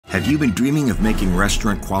Have you been dreaming of making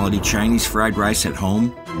restaurant-quality Chinese fried rice at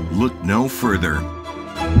home? Look no further.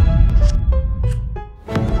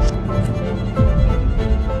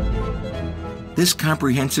 This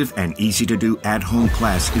comprehensive and easy-to-do at-home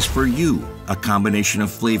class is for you. A combination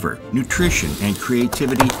of flavor, nutrition, and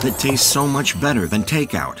creativity that tastes so much better than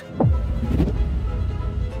takeout.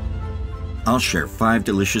 I'll share 5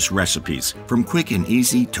 delicious recipes, from quick and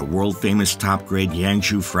easy to world-famous top-grade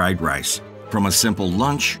Yangzhou fried rice. From a simple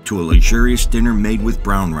lunch to a luxurious dinner made with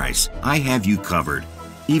brown rice, I have you covered.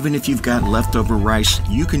 Even if you've got leftover rice,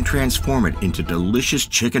 you can transform it into delicious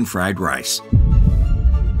chicken fried rice.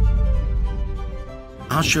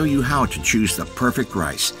 I'll show you how to choose the perfect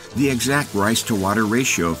rice, the exact rice-to-water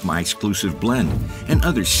ratio of my exclusive blend, and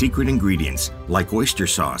other secret ingredients, like oyster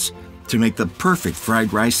sauce, to make the perfect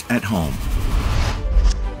fried rice at home.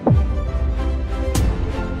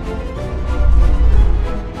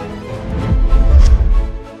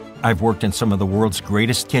 I've worked in some of the world's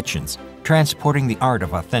greatest kitchens, transporting the art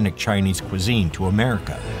of authentic Chinese cuisine to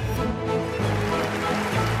America.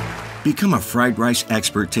 Become a fried rice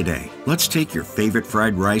expert today. Let's take your favorite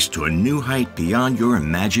fried rice to a new height beyond your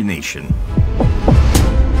imagination.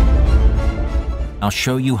 I'll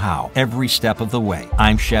show you how every step of the way.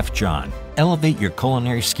 I'm Chef John. Elevate your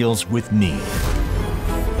culinary skills with me.